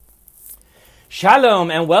Shalom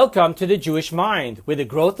and welcome to the Jewish Mind, where the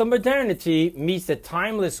growth of modernity meets the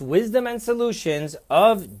timeless wisdom and solutions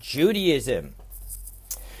of Judaism.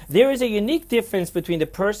 There is a unique difference between the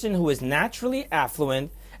person who is naturally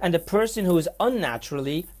affluent and the person who is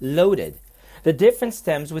unnaturally loaded. The difference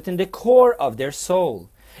stems within the core of their soul,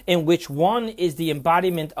 in which one is the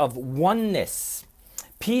embodiment of oneness,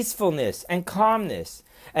 peacefulness, and calmness.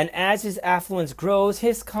 And as his affluence grows,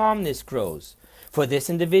 his calmness grows. For this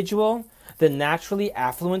individual, the naturally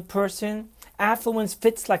affluent person, affluence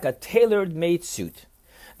fits like a tailor-made suit.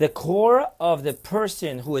 The core of the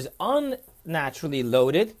person who is unnaturally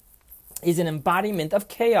loaded is an embodiment of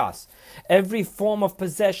chaos. Every form of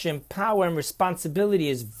possession, power, and responsibility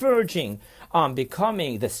is verging on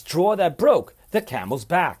becoming the straw that broke the camel's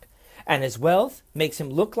back. And his wealth makes him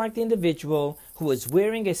look like the individual who is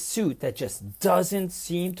wearing a suit that just doesn't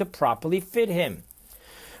seem to properly fit him.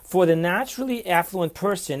 For the naturally affluent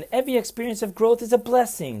person, every experience of growth is a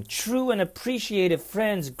blessing. True and appreciative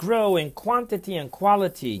friends grow in quantity and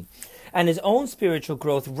quality, and his own spiritual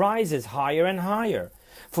growth rises higher and higher.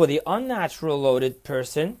 For the unnatural loaded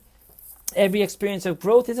person, every experience of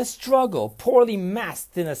growth is a struggle, poorly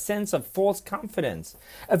masked in a sense of false confidence.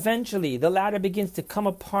 Eventually, the ladder begins to come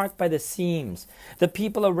apart by the seams. The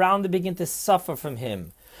people around him begin to suffer from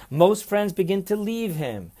him. Most friends begin to leave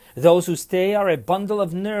him. Those who stay are a bundle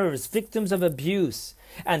of nerves, victims of abuse.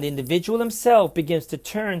 And the individual himself begins to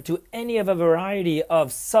turn to any of a variety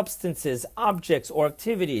of substances, objects, or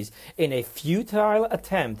activities in a futile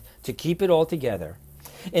attempt to keep it all together.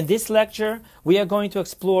 In this lecture, we are going to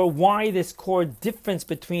explore why this core difference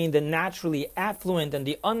between the naturally affluent and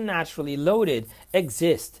the unnaturally loaded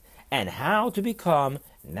exists, and how to become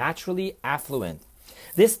naturally affluent.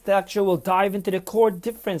 This lecture will dive into the core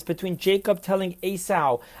difference between Jacob telling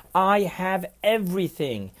Esau, "I have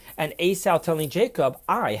everything," and Esau telling Jacob,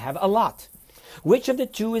 "I have a lot." Which of the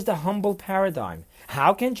two is the humble paradigm?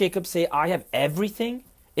 How can Jacob say, "I have everything"?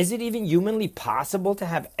 Is it even humanly possible to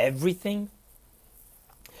have everything?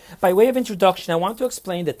 By way of introduction, I want to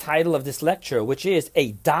explain the title of this lecture, which is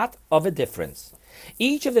A Dot of a Difference.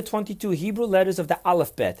 Each of the 22 Hebrew letters of the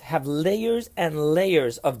alphabet have layers and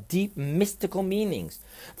layers of deep mystical meanings.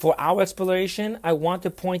 For our exploration, I want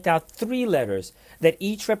to point out 3 letters that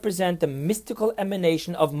each represent the mystical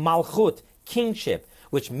emanation of Malchut, kingship,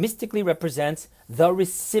 which mystically represents the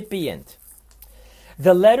recipient.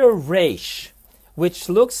 The letter Resh, which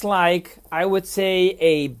looks like, I would say,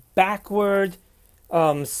 a backward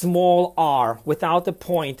small r without the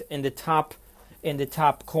point in the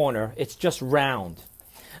top corner. It's just round.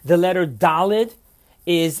 The letter Dalid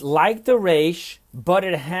is like the Resh, but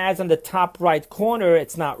it has on the top right corner,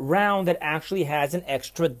 it's not round, it actually has an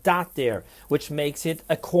extra dot there, which makes it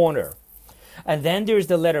a corner. And then there's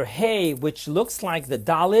the letter Hey, which looks like the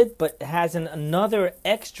Dalid, but has another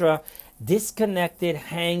extra disconnected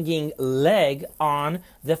hanging leg on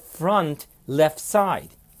the front left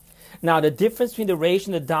side. Now, the difference between the Resh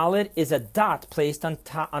and the Dalid is a dot placed on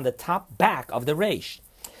the top back of the Resh.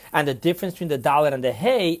 And the difference between the Dalid and the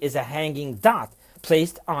Hey is a hanging dot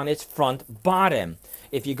placed on its front bottom.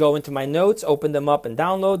 If you go into my notes, open them up and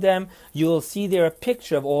download them, you will see there a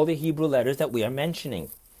picture of all the Hebrew letters that we are mentioning.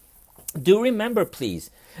 Do remember, please,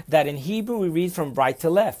 that in Hebrew we read from right to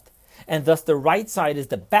left, and thus the right side is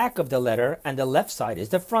the back of the letter and the left side is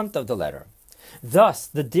the front of the letter. Thus,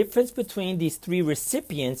 the difference between these 3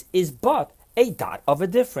 recipients is but a dot of a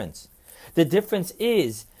difference. The difference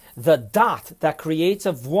is the dot that creates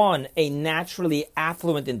of one a naturally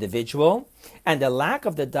affluent individual, and the lack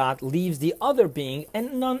of the dot leaves the other being a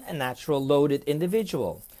non-natural loaded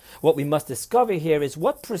individual. What we must discover here is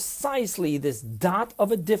what precisely this dot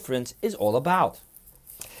of a difference is all about.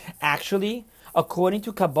 Actually, according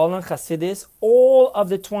to Kabbalah and Hasidus, all of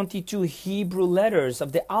the 22 Hebrew letters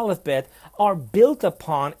of the alphabet are built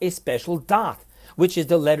upon a special dot, which is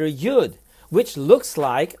the letter Yud, which looks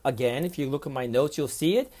like, again, if you look at my notes, you'll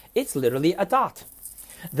see it, it's literally a dot.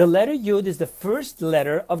 The letter Yud is the first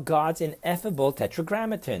letter of God's ineffable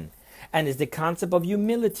tetragrammaton, and is the concept of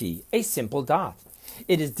humility, a simple dot.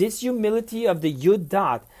 It is this humility of the Yud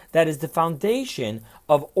dot that is the foundation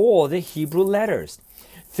of all the Hebrew letters,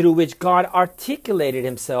 through which God articulated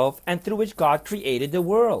himself and through which God created the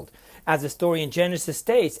world. As the story in Genesis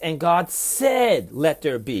states, and God said, "Let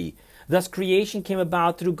there be." Thus creation came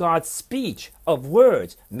about through God's speech of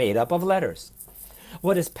words made up of letters.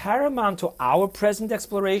 What is paramount to our present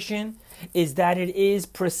exploration is that it is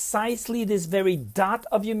precisely this very dot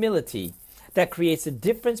of humility that creates the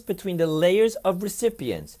difference between the layers of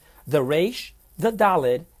recipients, the Resh, the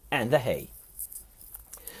Dalid, and the Hey.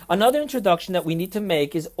 Another introduction that we need to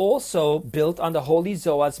make is also built on the Holy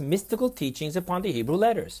Zohar's mystical teachings upon the Hebrew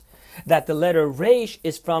letters, that the letter Resh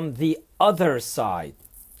is from the other side.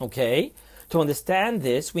 Okay? To understand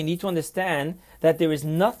this, we need to understand that there is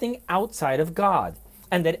nothing outside of God,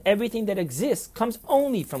 and that everything that exists comes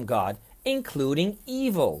only from God, including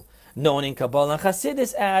evil, known in Kabbalah and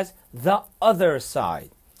Hasidus as the other side.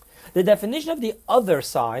 The definition of the other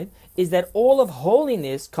side is that all of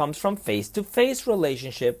holiness comes from face-to-face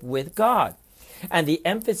relationship with God. And the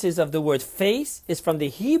emphasis of the word face is from the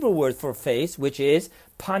Hebrew word for face, which is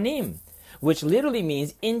panim, which literally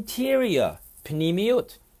means interior,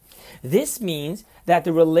 pnimiut. This means that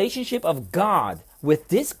the relationship of God with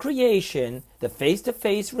this creation, the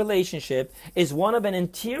face-to-face relationship, is one of an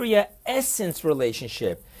interior essence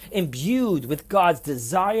relationship, imbued with God's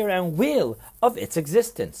desire and will of its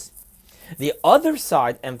existence. The other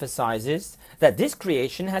side emphasizes that this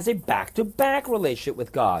creation has a back-to-back relationship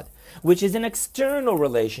with God, which is an external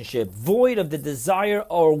relationship void of the desire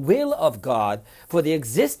or will of God for the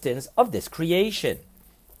existence of this creation.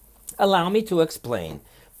 Allow me to explain,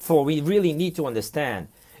 for we really need to understand.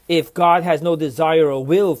 If God has no desire or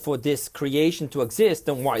will for this creation to exist,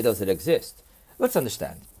 then why does it exist? Let's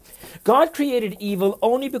understand. God created evil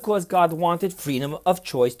only because God wanted freedom of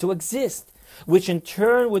choice to exist, which in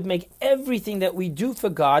turn would make everything that we do for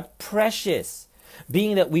God precious,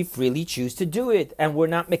 being that we freely choose to do it and we're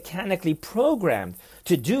not mechanically programmed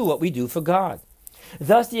to do what we do for God.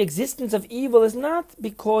 Thus, the existence of evil is not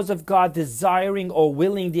because of God desiring or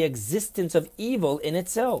willing the existence of evil in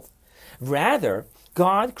itself. Rather,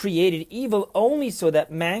 God created evil only so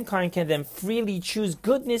that mankind can then freely choose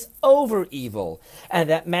goodness over evil, and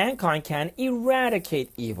that mankind can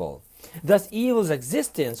eradicate evil. Thus, evil's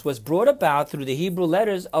existence was brought about through the Hebrew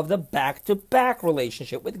letters of the back-to-back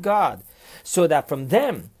relationship with God, so that from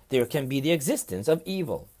them there can be the existence of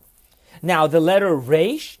evil. Now, the letter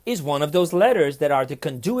Resh is one of those letters that are the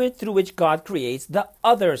conduit through which God creates the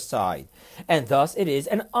other side, and thus it is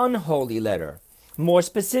an unholy letter. More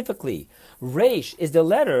specifically, Resh is the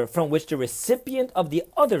letter from which the recipient of the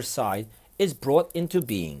other side is brought into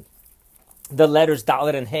being. The letters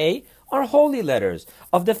Dalet and Hey are holy letters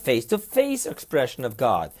of the face-to-face expression of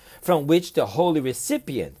God, from which the holy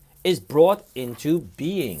recipient is brought into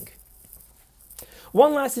being.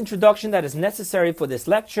 One last introduction that is necessary for this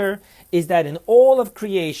lecture is that in all of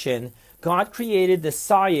creation, God created the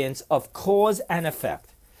science of cause and effect,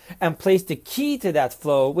 and placed the key to that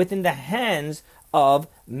flow within the hands of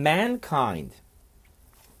mankind.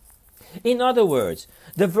 In other words,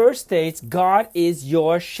 the verse states, God is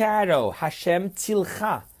your shadow, Hashem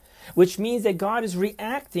Tzilcha, which means that God is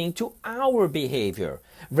reacting to our behavior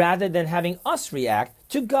rather than having us react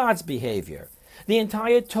to God's behavior. The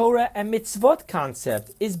entire Torah and mitzvot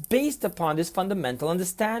concept is based upon this fundamental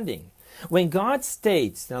understanding. When God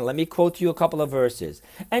states, now let me quote you a couple of verses,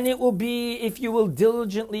 and it will be if you will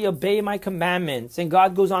diligently obey my commandments, and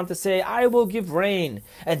God goes on to say, I will give rain,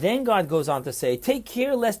 and then God goes on to say, take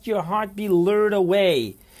care lest your heart be lured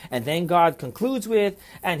away, and then God concludes with,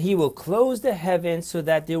 and he will close the heavens so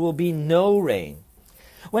that there will be no rain.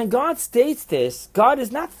 When God states this, God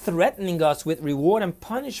is not threatening us with reward and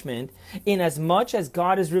punishment inasmuch as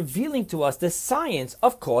God is revealing to us the science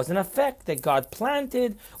of cause and effect that God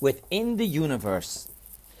planted within the universe.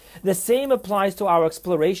 The same applies to our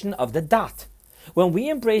exploration of the dot. When we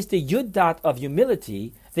embrace the yud dot of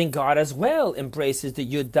humility, then God as well embraces the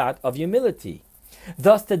yud dot of humility.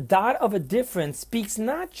 Thus, the dot of a difference speaks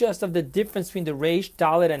not just of the difference between the Resh,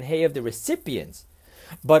 Dalet, and Hey of the recipients,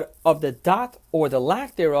 but of the dot or the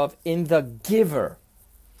lack thereof in the giver.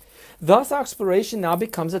 Thus, our exploration now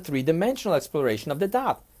becomes a three-dimensional exploration of the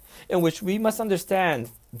dot, in which we must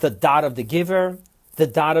understand the dot of the giver, the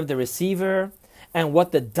dot of the receiver, and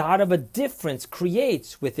what the dot of a difference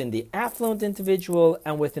creates within the affluent individual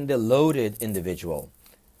and within the loaded individual.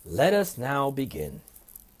 Let us now begin.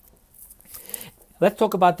 Let's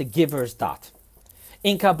talk about the giver's dot.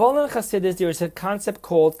 In Kabbalah and Hasidus, there is a concept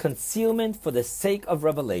called concealment for the sake of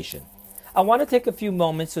revelation. I want to take a few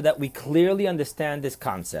moments so that we clearly understand this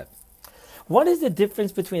concept. What is the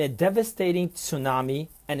difference between a devastating tsunami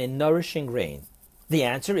and a nourishing rain? The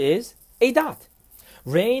answer is a dot.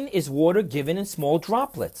 Rain is water given in small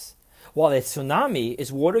droplets, while a tsunami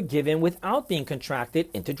is water given without being contracted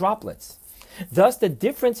into droplets. Thus, the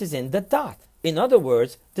difference is in the dot. In other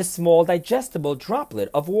words, the small digestible droplet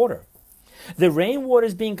of water. The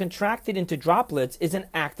rainwaters being contracted into droplets is an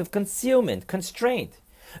act of concealment, constraint,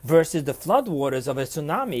 versus the floodwaters of a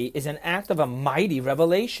tsunami is an act of a mighty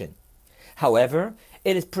revelation. However,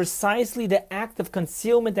 it is precisely the act of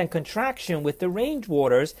concealment and contraction with the range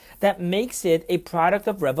waters that makes it a product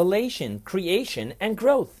of revelation, creation, and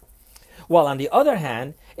growth. While on the other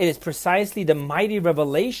hand, it is precisely the mighty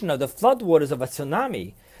revelation of the floodwaters of a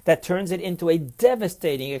tsunami that turns it into a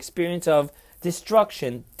devastating experience of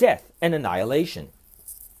destruction, death, and annihilation.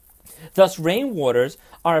 Thus, rainwaters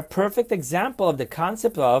are a perfect example of the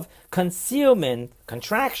concept of concealment,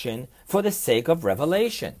 contraction, for the sake of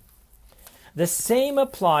revelation. The same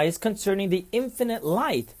applies concerning the infinite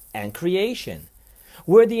light and creation.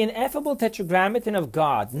 Were the ineffable tetragrammaton of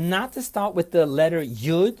God not to start with the letter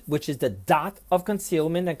Yud, which is the dot of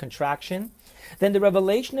concealment and contraction, then the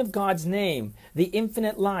revelation of God's name, the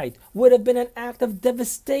infinite light, would have been an act of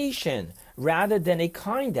devastation rather than a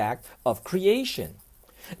kind act of creation.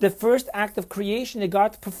 The first act of creation that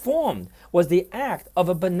God performed was the act of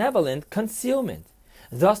a benevolent concealment.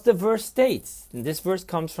 Thus the verse states, and this verse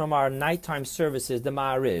comes from our nighttime services, the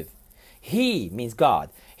Ma'ariv. He means God.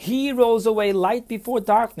 He rolls away light before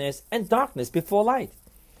darkness and darkness before light.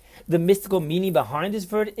 The mystical meaning behind this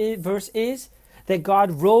verse is that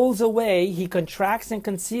God rolls away, he contracts and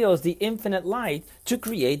conceals the infinite light to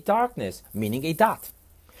create darkness, meaning a dot.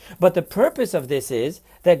 But the purpose of this is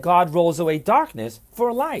that God rolls away darkness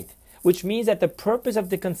for light, which means that the purpose of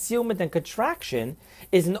the concealment and contraction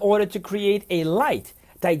is in order to create a light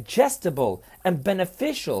digestible and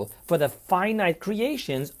beneficial for the finite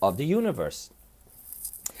creations of the universe.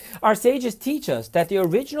 Our sages teach us that the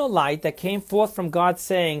original light that came forth from God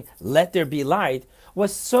saying, "Let there be light,"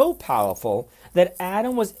 was so powerful that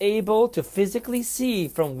Adam was able to physically see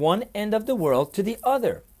from one end of the world to the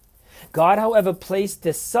other. God, however, placed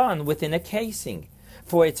the sun within a casing,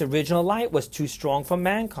 for its original light was too strong for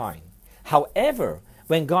mankind. However,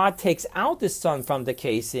 when God takes out the sun from the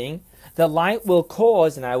casing, the light will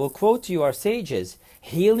cause, and I will quote to you our sages,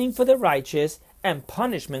 healing for the righteous and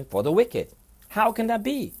punishment for the wicked. How can that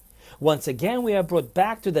be? Once again, we are brought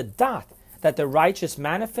back to the dot that the righteous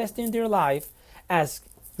manifest in their life as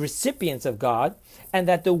recipients of God, and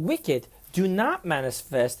that the wicked do not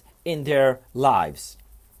manifest in their lives.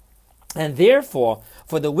 And therefore,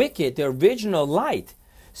 for the wicked, the original light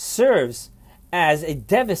serves as a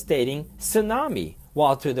devastating tsunami,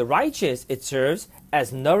 while to the righteous it serves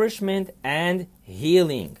as nourishment and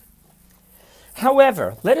healing.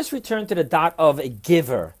 However, let us return to the dot of a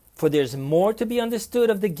giver, for there's more to be understood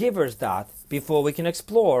of the giver's dot before we can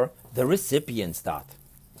explore the recipient's dot.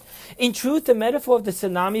 In truth, the metaphor of the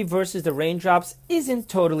tsunami versus the raindrops isn't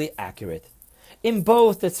totally accurate. In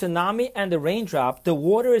both the tsunami and the raindrop, the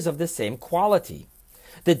water is of the same quality.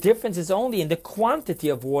 The difference is only in the quantity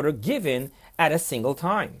of water given at a single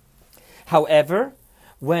time. However,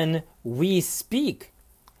 when we speak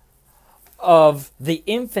of the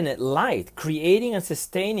infinite light creating and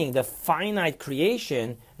sustaining the finite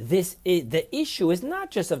creation, the issue is not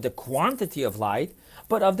just of the quantity of light,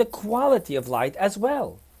 but of the quality of light as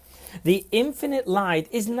well. The infinite light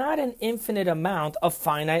is not an infinite amount of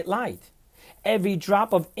finite light. Every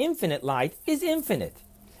drop of infinite light is infinite.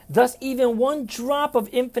 Thus, even one drop of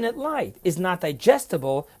infinite light is not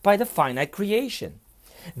digestible by the finite creation.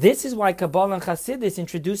 This is why Kabbalah and Hasidus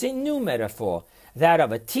introduce a new metaphor, that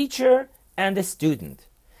of a teacher and a student.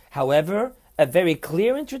 However, a very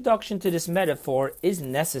clear introduction to this metaphor is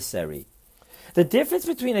necessary. The difference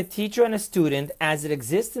between a teacher and a student, as it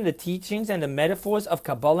exists in the teachings and the metaphors of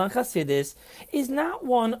Kabbalah and Hasidus, is not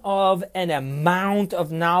one of an amount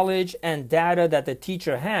of knowledge and data that the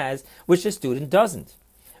teacher has, which the student doesn't.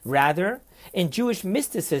 Rather, in Jewish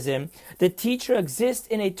mysticism, the teacher exists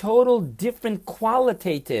in a total different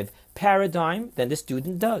qualitative paradigm than the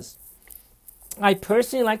student does. I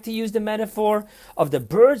personally like to use the metaphor of the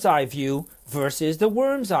bird's eye view versus the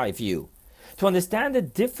worm's eye view, to understand the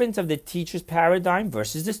difference of the teacher's paradigm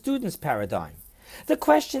versus the student's paradigm. The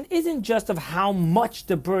question isn't just of how much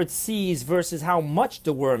the bird sees versus how much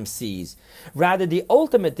the worm sees. Rather, the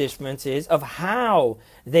ultimate difference is of how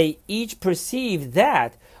they each perceive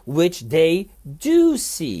that which they do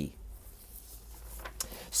see.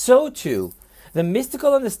 So too, the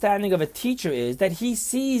mystical understanding of a teacher is that he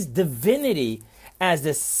sees divinity as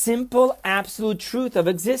the simple absolute truth of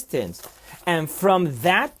existence. And from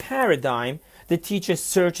that paradigm, the teacher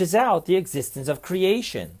searches out the existence of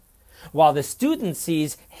creation, while the student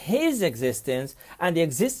sees his existence and the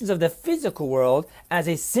existence of the physical world as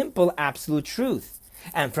a simple absolute truth.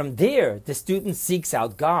 And from there, the student seeks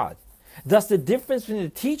out God. Thus, the difference between the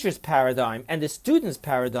teacher's paradigm and the student's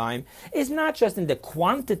paradigm is not just in the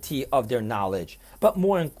quantity of their knowledge, but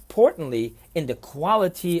more importantly, in the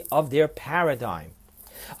quality of their paradigm.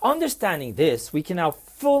 Understanding this, we can now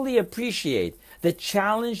fully appreciate the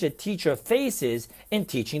challenge the teacher faces in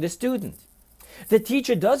teaching the student. The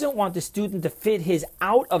teacher doesn't want the student to fit his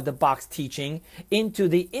out-of-the-box teaching into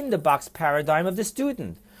the in-the-box paradigm of the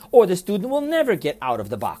student, or the student will never get out of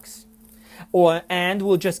the box, and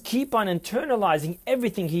will just keep on internalizing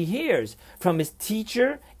everything he hears from his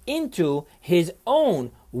teacher into his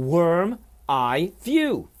own worm-eye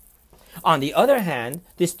view. On the other hand,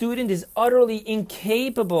 the student is utterly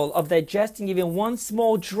incapable of digesting even one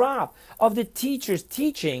small drop of the teacher's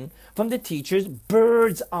teaching from the teacher's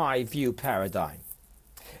bird's eye view paradigm.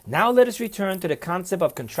 Now let us return to the concept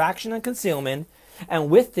of contraction and concealment, and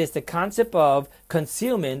with this the concept of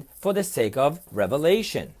concealment for the sake of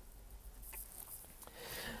revelation.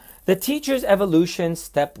 The teacher's evolution,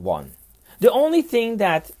 step 1. The only thing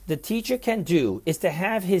that the teacher can do is to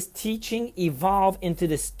have his teaching evolve into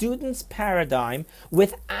the student's paradigm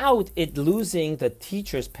without it losing the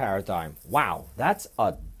teacher's paradigm. Wow, that's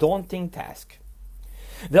a daunting task.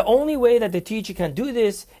 The only way that the teacher can do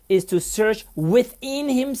this is to search within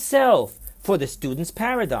himself for the student's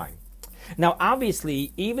paradigm. Now,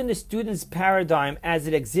 obviously, even the student's paradigm as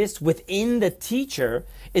it exists within the teacher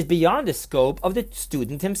is beyond the scope of the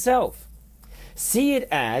student himself. See it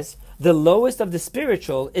as the lowest of the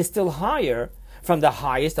spiritual is still higher from the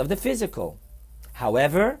highest of the physical.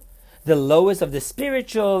 However, the lowest of the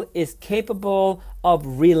spiritual is capable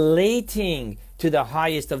of relating to the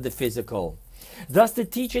highest of the physical. Thus, the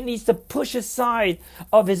teacher needs to push aside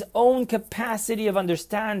of his own capacity of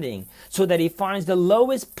understanding so that he finds the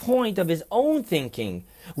lowest point of his own thinking,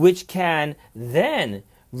 which can then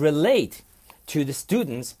relate to the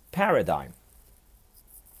student's paradigm.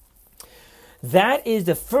 That is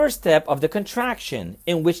the first step of the contraction,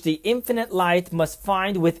 in which the infinite light must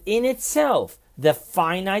find within itself the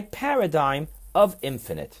finite paradigm of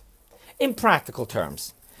infinite. In practical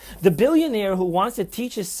terms, the billionaire who wants to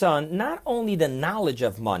teach his son not only the knowledge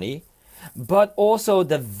of money, but also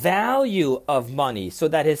the value of money so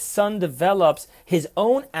that his son develops his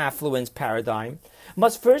own affluence paradigm,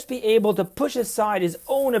 must first be able to push aside his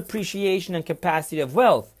own appreciation and capacity of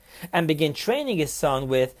wealth and begin training his son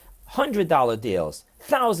with $100 deals,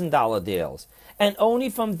 $1,000 deals, and only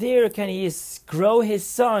from there can he grow his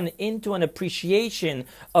son into an appreciation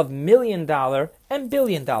of $1 million and $1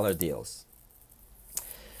 billion deals.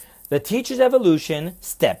 The teacher's evolution,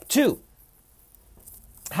 step 2.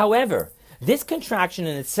 However, this contraction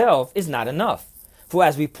in itself is not enough, for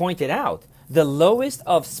as we pointed out, the lowest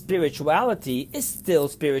of spirituality is still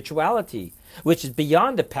spirituality, which is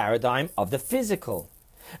beyond the paradigm of the physical.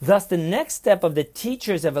 Thus, the next step of the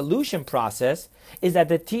teacher's evolution process is that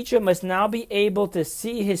the teacher must now be able to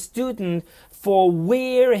see his student for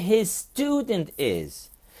where his student is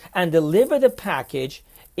and deliver the package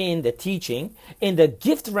in the teaching, in the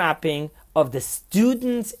gift wrapping of the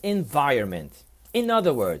student's environment. In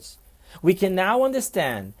other words, we can now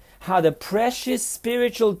understand how the precious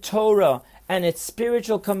spiritual Torah and its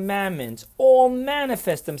spiritual commandments all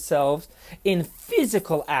manifest themselves in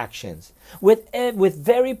physical actions, with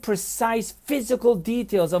very precise physical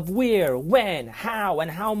details of where, when, how,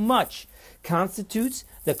 and how much constitutes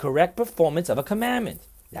the correct performance of a commandment.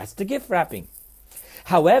 That's the gift wrapping.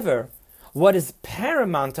 However, what is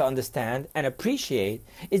paramount to understand and appreciate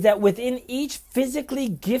is that within each physically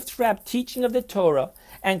gift-wrapped teaching of the Torah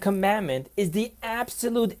and commandment is the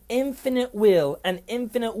absolute infinite will and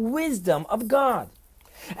infinite wisdom of God.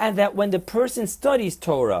 And that when the person studies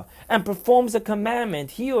Torah and performs a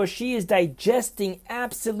commandment, he or she is digesting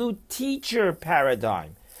absolute teacher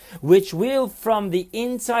paradigm, which will from the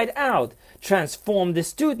inside out transform the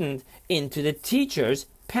student into the teacher's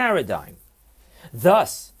paradigm.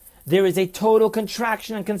 Thus, there is a total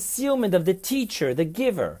contraction and concealment of the teacher, the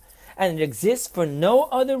giver, and it exists for no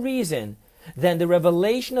other reason than the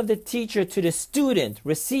revelation of the teacher to the student,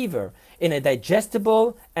 receiver, in a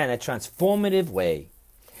digestible and a transformative way.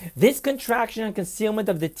 This contraction and concealment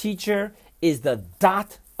of the teacher is the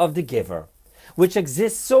dot of the giver, which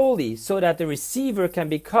exists solely so that the receiver can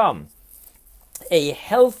become a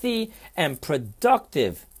healthy and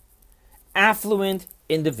productive, affluent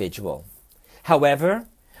individual. However,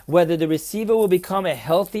 whether the receiver will become a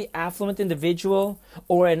healthy, affluent individual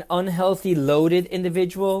or an unhealthy, loaded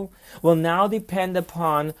individual will now depend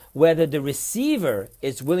upon whether the receiver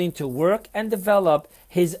is willing to work and develop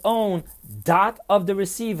his own dot of the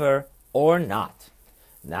receiver or not.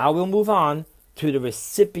 Now we'll move on to the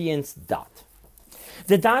recipient's dot.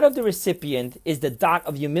 The dot of the recipient is the dot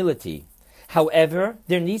of humility. However,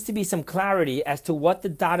 there needs to be some clarity as to what the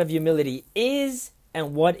dot of humility is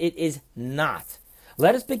and what it is not.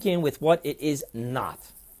 Let us begin with what it is not.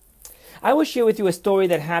 I will share with you a story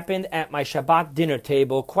that happened at my Shabbat dinner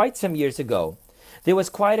table quite some years ago. There was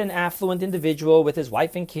quite an affluent individual with his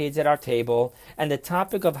wife and kids at our table, and the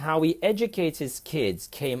topic of how he educates his kids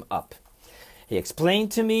came up. He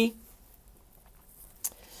explained to me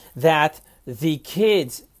that the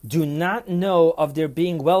kids do not know of their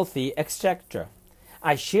being wealthy, etc.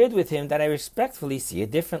 I shared with him that I respectfully see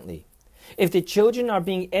it differently. If the children are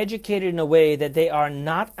being educated in a way that they are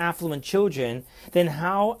not affluent children, then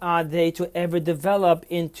how are they to ever develop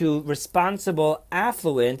into responsible,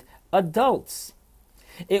 affluent adults?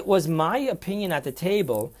 It was my opinion at the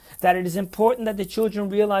table that it is important that the children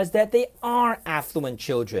realize that they are affluent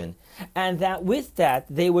children, and that with that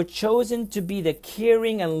they were chosen to be the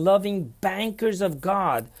caring and loving bankers of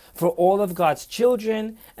God for all of God's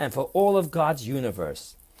children and for all of God's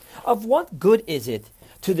universe. Of what good is it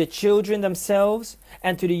to the children themselves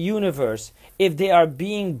and to the universe if they are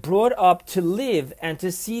being brought up to live and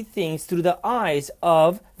to see things through the eyes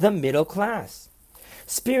of the middle class?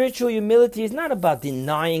 Spiritual humility is not about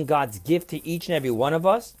denying God's gift to each and every one of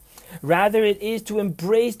us. Rather, it is to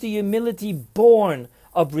embrace the humility born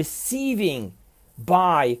of receiving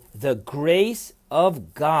by the grace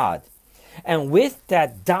of God. And with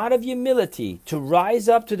that dot of humility, to rise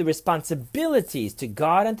up to the responsibilities to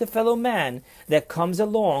God and to fellow man that comes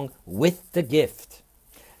along with the gift.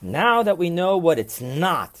 Now that we know what it's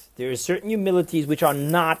not, there are certain humilities which are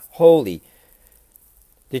not holy.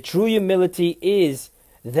 The true humility is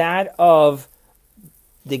that of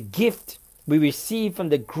the gift we receive from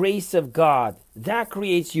the grace of God. That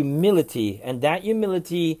creates humility, and that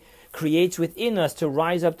humility creates within us to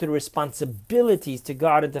rise up to the responsibilities to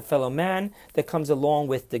God and to fellow man that comes along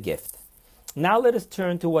with the gift. Now let us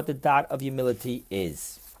turn to what the dot of humility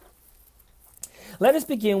is. Let us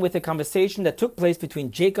begin with a conversation that took place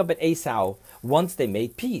between Jacob and Esau once they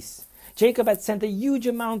made peace. Jacob had sent a huge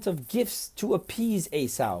amount of gifts to appease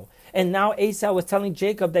Esau, and now Esau was telling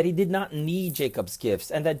Jacob that he did not need Jacob's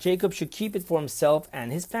gifts and that Jacob should keep it for himself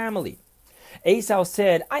and his family. Esau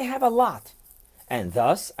said, "I have a lot, and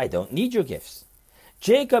thus I don't need your gifts."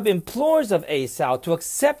 Jacob implores of Esau to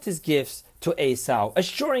accept his gifts to Esau,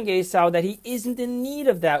 assuring Esau that he isn't in need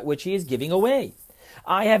of that which he is giving away.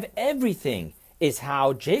 "I have everything," is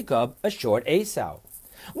how Jacob assured Esau.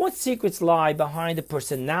 What secrets lie behind the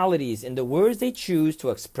personalities in the words they choose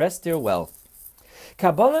to express their wealth?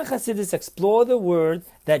 Kabbalah and Hasidus explore the word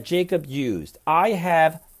that Jacob used. I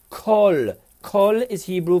have kol. Kol is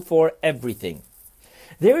Hebrew for everything.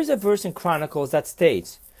 There is a verse in Chronicles that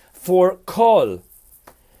states, for kol,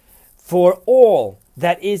 for all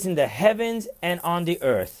that is in the heavens and on the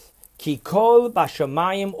earth. Ki kol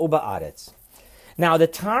bashamayim uba'aretz. Now the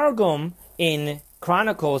Targum in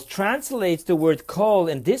Chronicles translates the word kol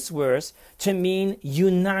in this verse to mean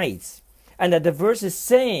unites, and that the verse is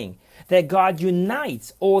saying that God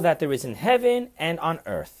unites all that there is in heaven and on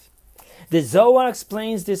earth. The Zohar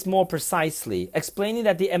explains this more precisely, explaining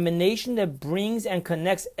that the emanation that brings and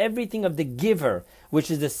connects everything of the giver,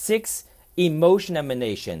 which is the 6 emotion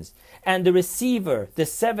emanations, and the receiver, the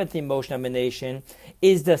 7th emotion emanation,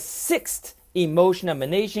 is the 6th emotion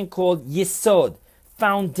emanation called Yesod,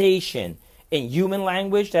 foundation. In human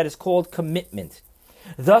language, that is called commitment.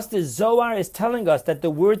 Thus, the Zohar is telling us that the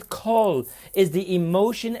word kol is the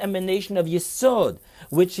emotion emanation of Yesod,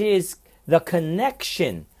 which is the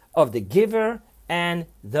connection of the giver and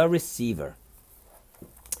the receiver.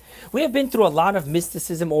 We have been through a lot of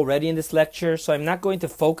mysticism already in this lecture, so I'm not going to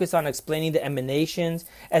focus on explaining the emanations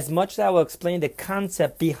as much as I will explain the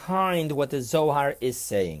concept behind what the Zohar is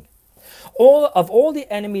saying. Of all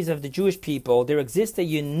the enemies of the Jewish people, there exists a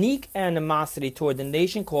unique animosity toward the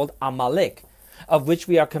nation called Amalek, of which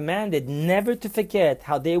we are commanded never to forget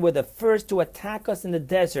how they were the first to attack us in the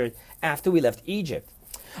desert after we left Egypt.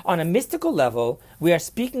 On a mystical level, we are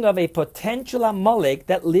speaking of a potential Amalek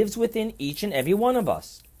that lives within each and every one of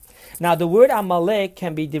us. Now, the word Amalek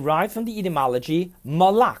can be derived from the etymology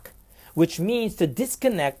malak, which means to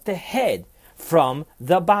disconnect the head from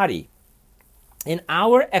the body. In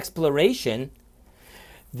our exploration,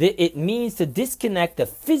 it means to disconnect the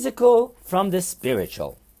physical from the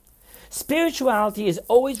spiritual. Spirituality is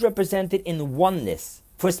always represented in oneness,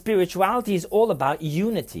 for spirituality is all about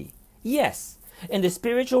unity. Yes, in the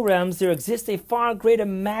spiritual realms there exists a far greater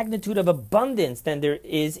magnitude of abundance than there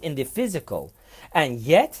is in the physical, and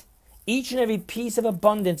yet each and every piece of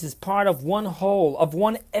abundance is part of one whole, of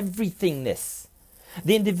one everythingness.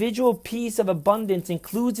 The individual piece of abundance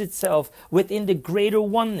includes itself within the greater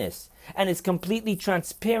oneness and is completely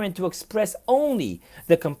transparent to express only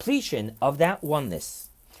the completion of that oneness.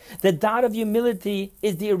 The dot of humility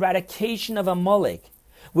is the eradication of Amalek,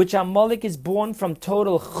 which Amalek is born from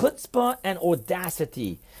total chutzpah and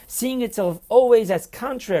audacity, seeing itself always as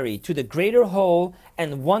contrary to the greater whole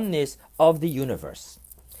and oneness of the universe.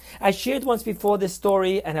 I shared once before this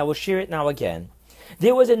story, and I will share it now again.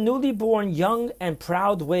 There was a newly born young and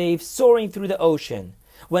proud wave soaring through the ocean,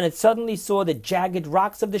 when it suddenly saw the jagged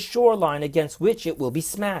rocks of the shoreline against which it will be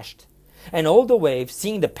smashed. An older wave,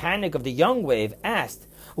 seeing the panic of the young wave, asked,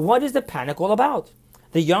 "What is the panic all about?"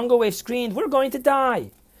 The younger wave screamed, "We're going to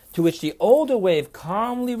die." To which the older wave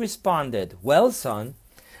calmly responded, "Well, son,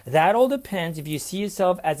 that all depends if you see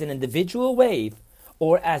yourself as an individual wave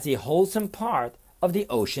or as a wholesome part of the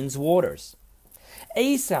ocean's waters."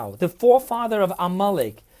 Esau, the forefather of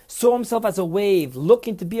Amalek, saw himself as a wave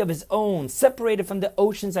looking to be of his own, separated from the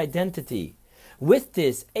ocean's identity. With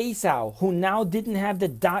this, Esau, who now didn't have the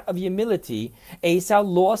dot of humility, Esau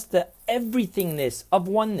lost the everythingness of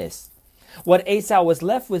oneness. What Esau was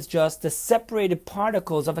left with just the separated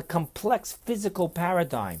particles of a complex physical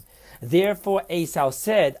paradigm. Therefore Esau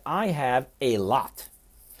said, "I have a lot."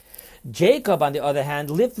 Jacob, on the other hand,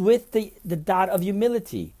 lived with the dot of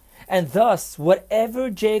humility. And thus, whatever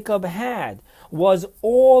Jacob had was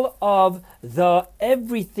all of the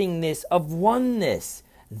everythingness of oneness.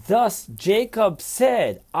 Thus, Jacob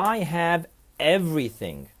said, "I have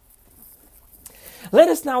everything." Let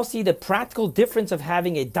us now see the practical difference of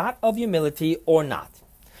having a dot of humility or not.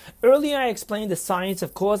 Earlier I explained the science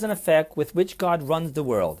of cause and effect with which God runs the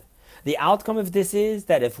world. The outcome of this is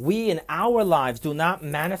that if we in our lives do not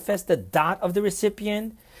manifest the dot of the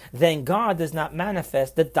recipient, then God does not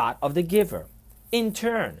manifest the dot of the giver. In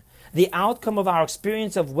turn, the outcome of our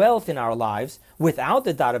experience of wealth in our lives, without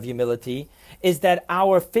the dot of humility, is that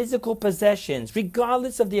our physical possessions,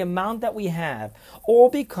 regardless of the amount that we have, all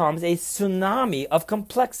becomes a tsunami of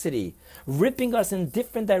complexity, ripping us in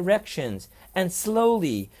different directions, and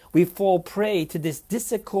slowly we fall prey to this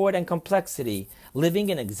discord and complexity, living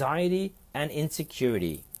in anxiety and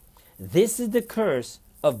insecurity. This is the curse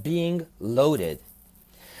of being loaded.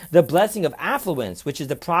 The blessing of affluence, which is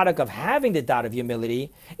the product of having the dot of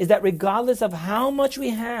humility, is that regardless of how much we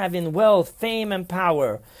have in wealth, fame, and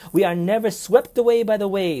power, we are never swept away by the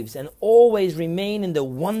waves and always remain in the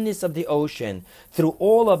oneness of the ocean through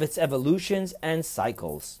all of its evolutions and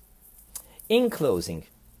cycles. In closing,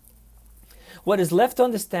 what is left to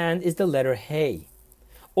understand is the letter He.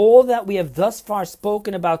 All that we have thus far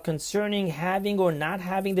spoken about concerning having or not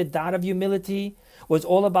having the dot of humility was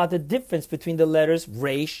all about the difference between the letters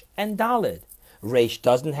Resh and Dalet. Resh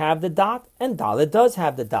doesn't have the dot and Dalet does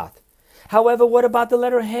have the dot. However, what about the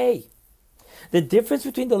letter He? The difference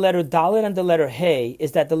between the letter Dalet and the letter He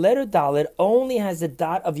is that the letter Dalet only has the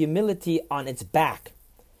dot of humility on its back,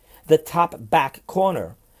 the top back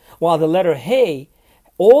corner, while the letter He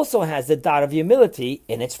also has the dot of humility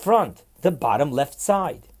in its front, the bottom left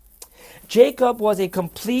side. Jacob was a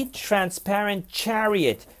complete, transparent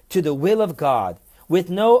chariot to the will of God, with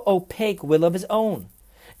no opaque will of his own.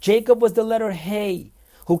 Jacob was the letter He,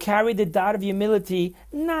 who carried the dot of humility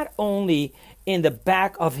not only in the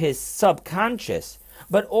back of his subconscious,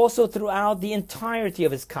 but also throughout the entirety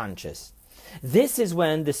of his conscious. This is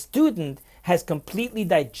when the student has completely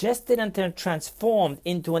digested and transformed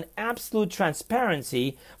into an absolute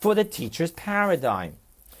transparency for the teacher's paradigm.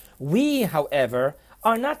 We, however,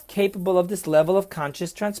 are not capable of this level of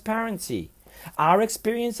conscious transparency. Our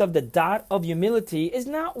experience of the dot of humility is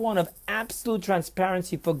not one of absolute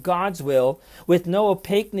transparency for God's will with no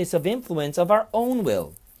opaqueness of influence of our own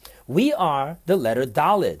will. We are the letter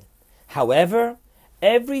Dalet. However,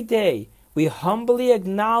 every day we humbly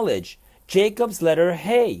acknowledge Jacob's letter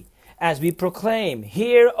He as we proclaim,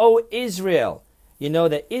 "Hear, O Israel." You know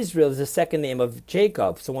that Israel is the second name of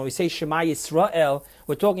Jacob. So when we say Shema Yisrael,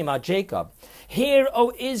 we're talking about Jacob. "Hear,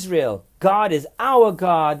 O Israel, God is our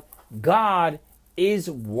God. God is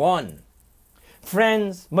one."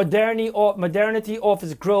 Friends, modernity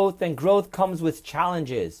offers growth, and growth comes with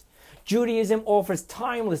challenges. Judaism offers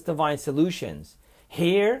timeless divine solutions.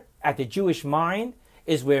 Here, at the Jewish Mind,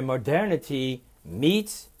 is where modernity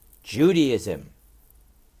meets Judaism.